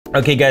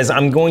Okay guys,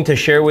 I'm going to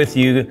share with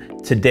you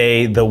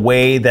today the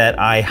way that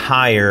I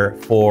hire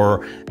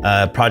for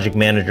project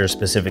managers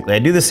specifically. I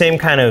do the same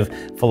kind of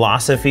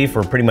philosophy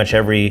for pretty much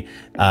every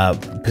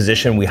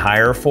position we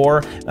hire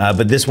for,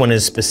 but this one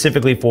is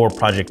specifically for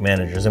project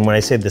managers. And when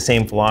I say the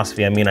same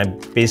philosophy, I mean I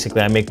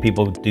make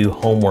people do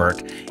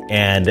homework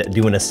and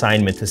do an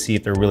assignment to see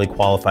if they're really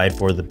qualified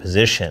for the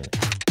position.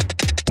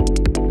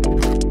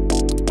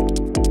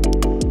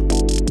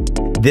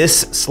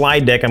 This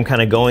slide deck I'm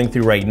kind of going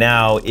through right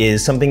now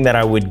is something that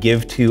I would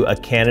give to a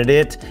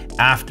candidate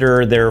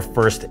after their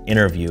first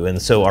interview.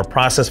 And so our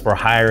process for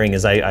hiring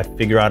is I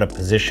figure out a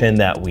position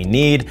that we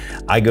need.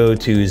 I go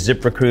to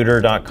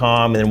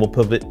ziprecruiter.com and then we'll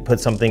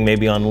put something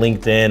maybe on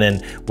LinkedIn,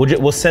 and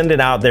we'll send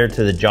it out there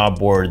to the job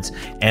boards,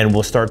 and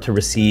we'll start to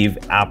receive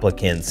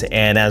applicants.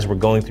 And as we're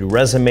going through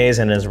resumes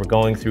and as we're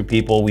going through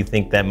people we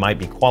think that might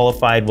be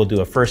qualified, we'll do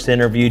a first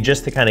interview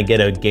just to kind of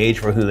get a gauge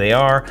for who they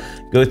are,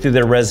 go through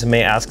their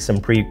resume, ask some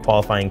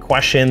pre-qualifying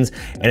questions,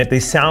 and if they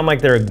sound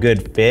like they're a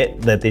good fit,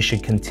 that they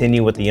should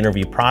continue with the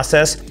interview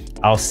process,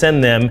 I'll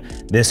send them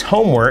this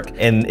homework,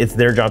 and it's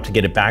their job to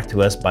get it back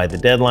to us by the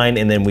deadline,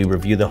 and then we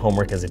review the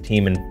homework as a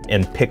team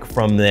and pick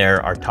from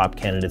there our top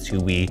candidates who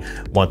we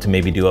want to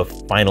maybe do a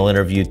final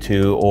interview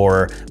to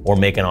or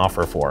make an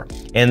offer for.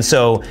 And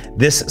so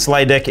this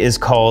slide deck is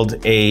called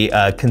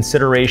a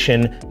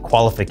consideration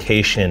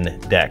qualification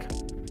deck.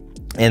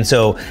 And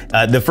so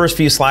the first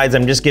few slides,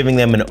 I'm just giving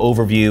them an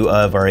overview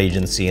of our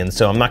agency. And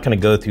so I'm not going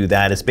to go through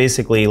that. It's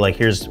basically like,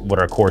 here's what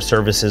our core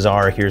services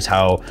are. Here's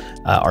how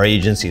our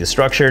agency is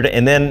structured.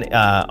 And then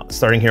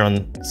starting here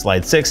on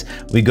slide 6,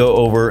 we go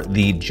over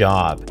the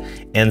job.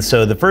 And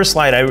so the first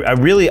slide,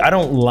 I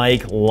don't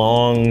like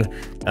long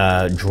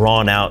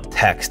drawn out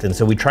text. And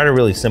so we try to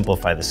really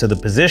simplify this. So the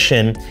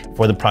position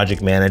for the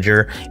project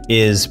manager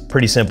is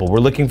pretty simple. We're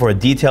looking for a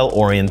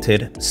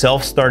detail-oriented,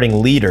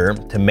 self-starting leader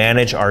to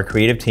manage our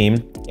creative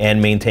team and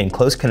maintain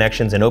close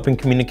connections and open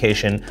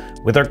communication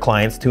with our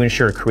clients to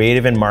ensure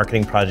creative and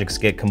marketing projects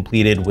get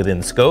completed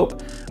within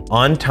scope,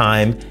 on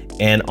time,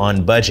 and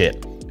on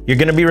budget. You're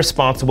going to be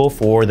responsible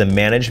for the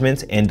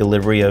management and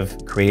delivery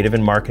of creative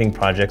and marketing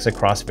projects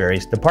across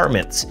various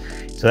departments.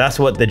 So that's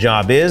what the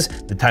job is.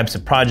 The types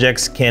of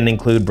projects can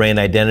include brand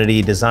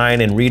identity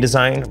design and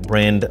redesign,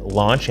 brand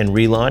launch and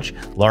relaunch,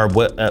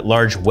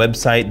 large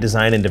website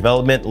design and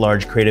development,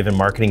 large creative and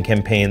marketing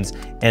campaigns,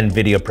 and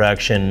video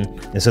production.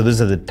 And so those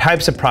are the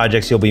types of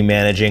projects you'll be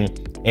managing.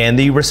 And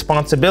the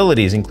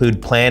responsibilities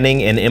include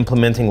planning and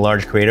implementing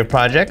large creative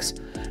projects,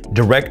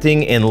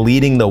 directing and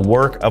leading the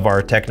work of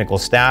our technical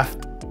staff,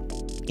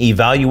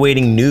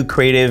 evaluating new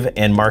creative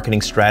and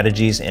marketing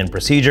strategies and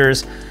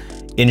procedures,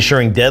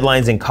 ensuring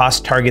deadlines and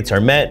cost targets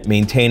are met,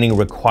 maintaining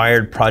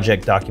required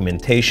project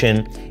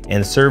documentation,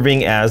 and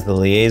serving as the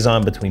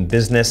liaison between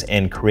business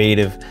and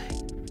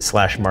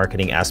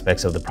creative/marketing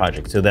aspects of the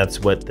project. So that's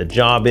what the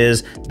job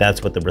is,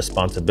 that's what the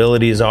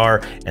responsibilities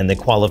are, and the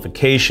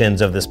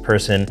qualifications of this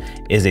person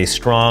is a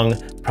strong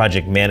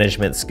project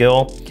management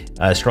skill,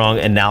 strong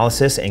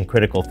analysis and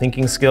critical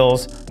thinking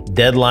skills,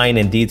 deadline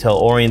and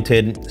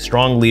detail-oriented,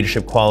 strong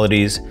leadership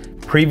qualities.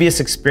 Previous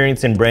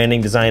experience in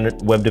branding, design,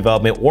 web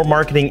development, or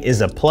marketing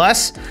is a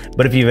plus,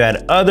 but if you've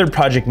had other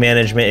project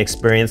management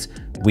experience,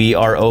 we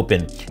are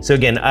open. So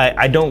again,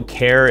 I don't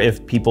care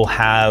if people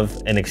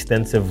have an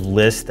extensive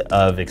list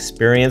of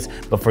experience,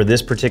 but for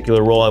this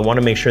particular role, I want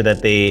to make sure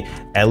that they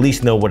at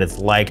least know what it's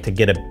like to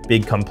get a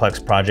big complex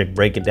project,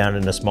 break it down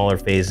into smaller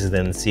phases,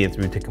 then see it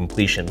through to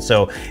completion.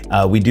 So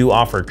we do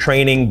offer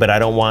training, but I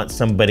don't want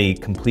somebody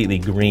completely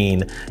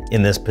green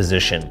in this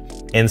position.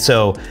 And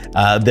so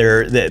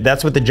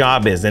that's what the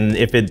job is. And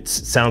if it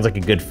sounds like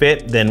a good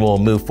fit, then we'll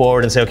move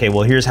forward and say, okay,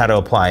 well, here's how to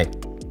apply.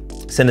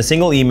 Send a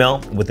single email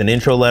with an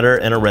intro letter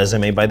and a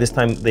resume. By this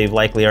time, they've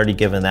likely already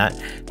given that,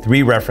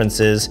 3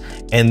 references,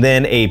 and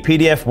then a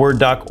PDF, Word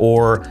doc,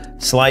 or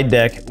slide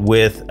deck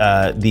with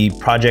the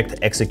project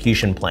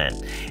execution plan.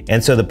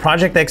 And so the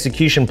project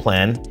execution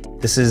plan,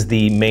 this is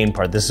the main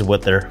part. This is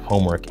what their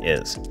homework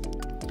is.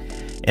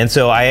 And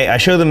so I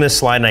show them this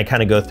slide and I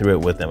kind of go through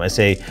it with them. I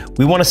say,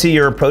 we want to see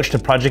your approach to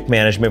project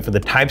management for the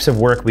types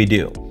of work we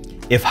do.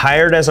 If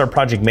hired as our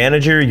project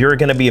manager, you're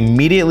going to be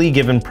immediately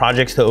given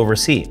projects to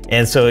oversee.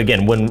 And so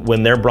again,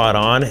 when they're brought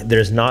on,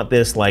 there's not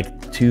this like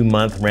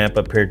 2-month ramp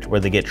up period where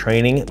they get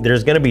training.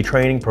 There's going to be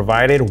training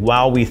provided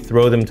while we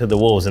throw them to the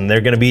wolves, and they're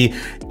going to be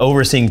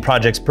overseeing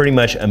projects pretty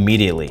much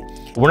immediately.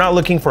 We're not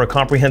looking for a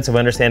comprehensive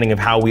understanding of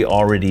how we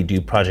already do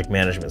project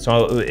management.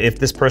 So if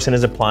this person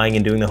is applying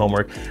and doing the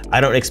homework,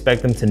 I don't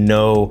expect them to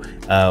know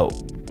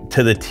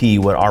to the T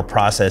what our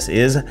process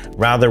is.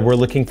 Rather, we're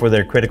looking for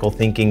their critical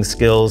thinking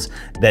skills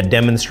that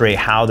demonstrate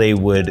how they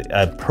would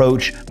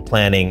approach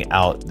planning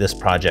out this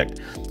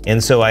project.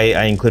 And so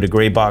I include a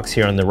gray box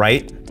here on the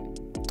right,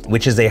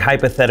 which is a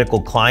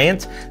hypothetical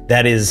client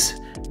that is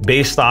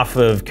based off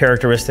of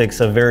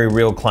characteristics of very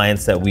real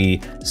clients that we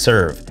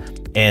serve.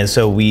 And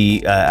so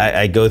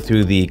I go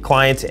through the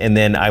client, and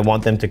then I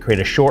want them to create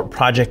a short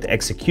project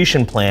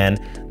execution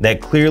plan that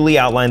clearly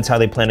outlines how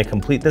they plan to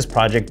complete this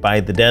project by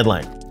the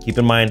deadline. Keep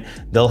in mind,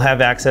 they'll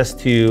have access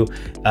to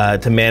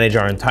manage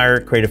our entire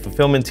creative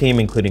fulfillment team,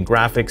 including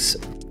graphics,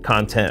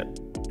 content,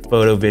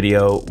 photo,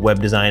 video,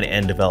 web design,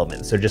 and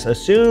development. So just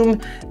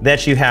assume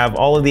that you have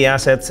all of the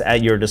assets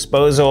at your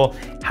disposal.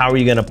 How are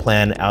you gonna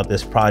plan out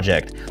this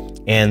project?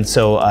 And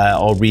so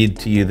I'll read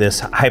to you this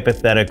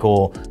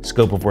hypothetical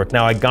scope of work.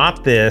 Now, I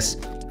got this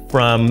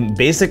from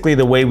basically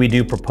the way we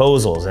do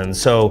proposals. And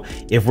so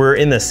if we're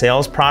in the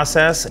sales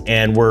process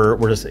and we're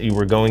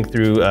going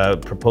through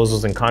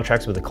proposals and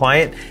contracts with a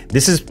client,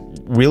 this is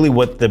really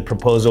what the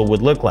proposal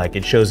would look like.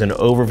 It shows an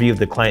overview of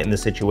the client and the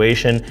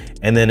situation,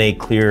 and then a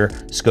clear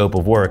scope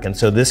of work. And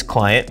so this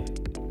client,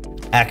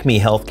 Acme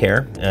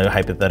Healthcare, a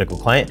hypothetical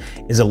client,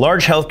 is a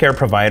large healthcare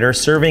provider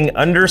serving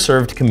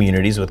underserved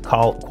communities with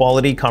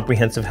quality,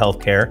 comprehensive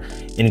healthcare,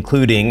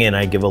 including, and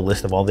I give a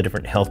list of all the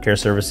different healthcare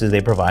services they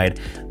provide.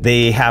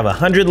 They have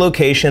 100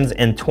 locations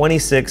and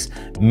 26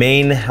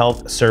 main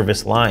health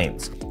service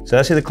lines. So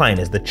that's who the client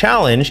is. The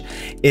challenge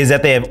is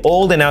that they have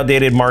old and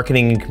outdated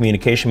marketing and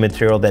communication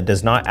material that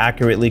does not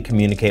accurately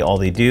communicate all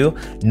they do,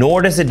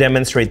 nor does it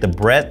demonstrate the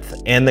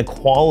breadth and the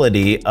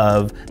quality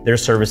of their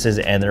services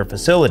and their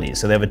facilities.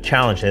 So they have a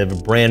challenge, they have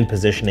a brand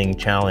positioning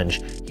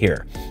challenge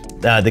here.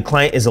 The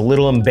client is a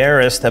little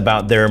embarrassed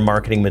about their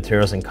marketing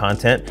materials and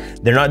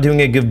content. They're not doing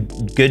a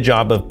good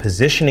job of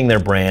positioning their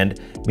brand,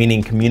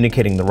 meaning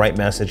communicating the right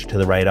message to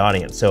the right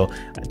audience. So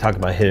I talk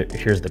about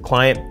here's the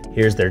client,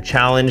 here's their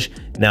challenge.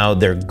 Now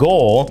their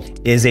goal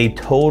is a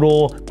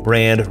total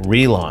brand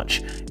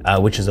relaunch,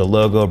 which is a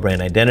logo,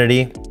 brand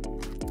identity,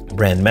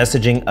 brand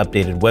messaging,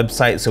 updated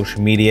website,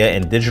 social media,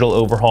 and digital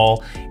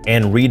overhaul,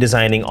 and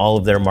redesigning all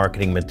of their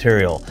marketing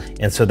material.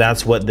 And so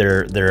that's what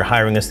they're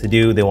hiring us to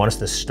do. They want us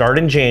to start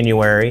in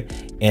January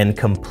and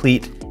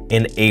complete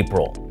in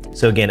April.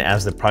 So again,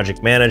 as the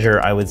project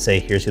manager, I would say,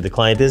 here's who the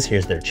client is,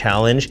 here's their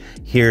challenge,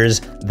 here's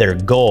their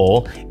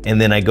goal, and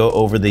then I go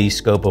over the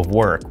scope of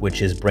work,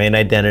 which is brand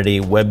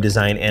identity, web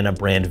design, and a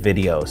brand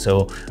video.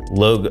 So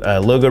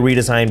logo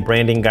redesign,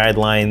 branding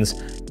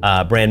guidelines,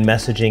 brand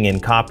messaging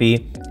and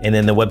copy, and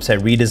then the website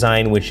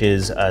redesign, which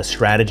is a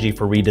strategy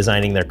for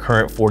redesigning their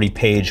current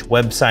 40-page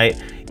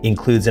website,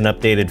 includes an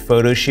updated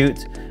photo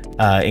shoot,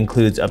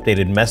 includes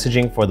updated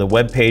messaging for the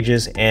web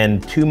pages,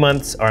 and 2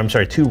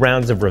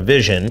 rounds of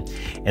revision.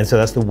 And so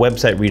that's the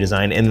website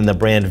redesign. And then the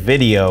brand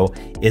video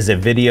is a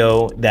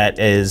video that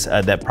is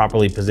that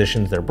properly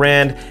positions their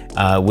brand,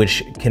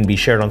 which can be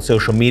shared on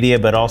social media,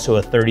 but also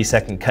a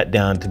 30-second cut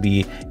down to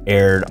be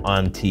aired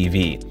on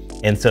TV.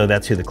 And so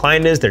that's who the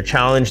client is, their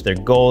challenge, their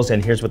goals,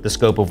 and here's what the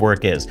scope of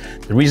work is.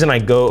 The reason I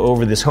go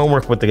over this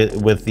homework with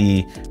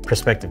the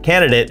prospective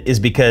candidate is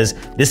because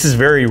this is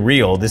very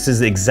real. This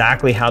is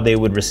exactly how they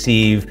would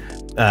receive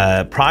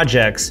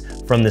projects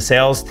from the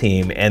sales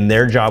team, and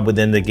their job would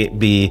then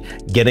be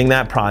getting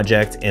that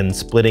project and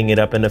splitting it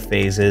up into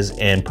phases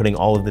and putting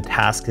all of the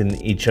tasks in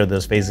each of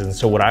those phases. And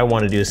so what I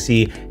want to do is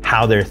see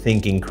how they're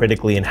thinking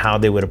critically and how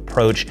they would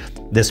approach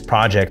this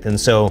project. And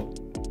so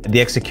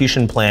the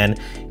execution plan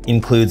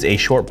includes a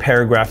short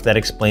paragraph that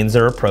explains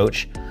their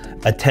approach,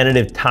 a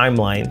tentative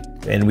timeline,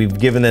 and we've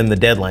given them the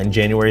deadline,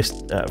 January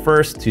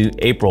 1st to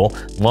April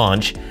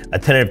launch, a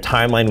tentative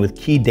timeline with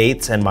key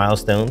dates and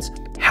milestones,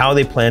 how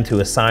they plan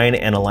to assign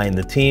and align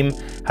the team,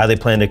 how they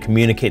plan to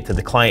communicate to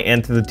the client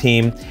and to the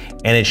team,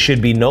 and it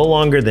should be no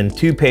longer than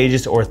 2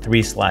 pages or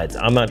 3 slides.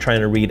 I'm not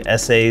trying to read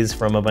essays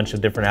from a bunch of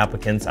different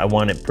applicants. I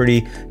want it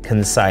pretty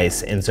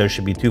concise, and so it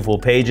should be 2 full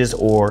pages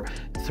or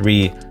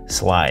 3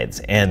 slides.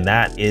 And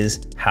that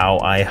is how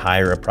I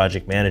hire a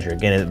project manager.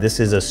 Again, this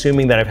is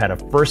assuming that I've had a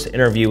first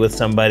interview with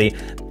somebody.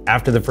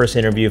 After the first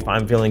interview, if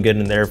I'm feeling good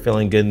and they're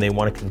feeling good and they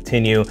want to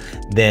continue,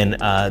 then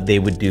they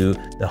would do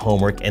the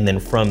homework. And then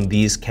from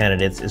these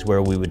candidates is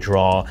where we would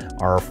draw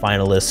our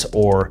finalists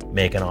or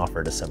make an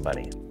offer to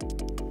somebody.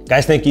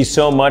 Guys, thank you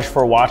so much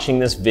for watching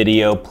this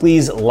video.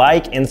 Please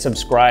like and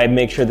subscribe.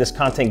 Make sure this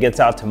content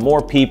gets out to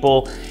more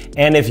people.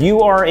 And if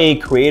you are a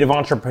creative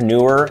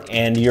entrepreneur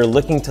and you're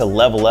looking to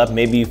level up,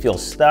 maybe you feel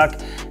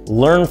stuck,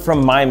 learn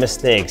from my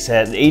mistakes.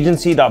 At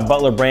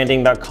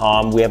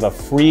agency.butlerbranding.com, we have a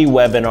free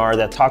webinar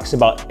that talks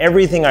about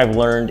everything I've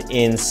learned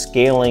in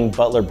scaling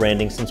Butler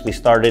Branding since we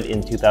started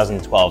in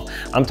 2012.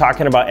 I'm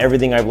talking about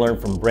everything I've learned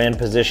from brand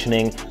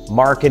positioning,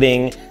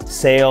 marketing,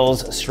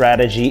 sales,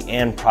 strategy,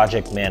 and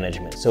project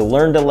management. So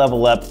learn to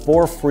level up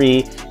for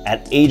free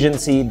at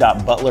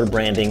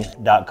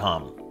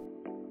agency.butlerbranding.com.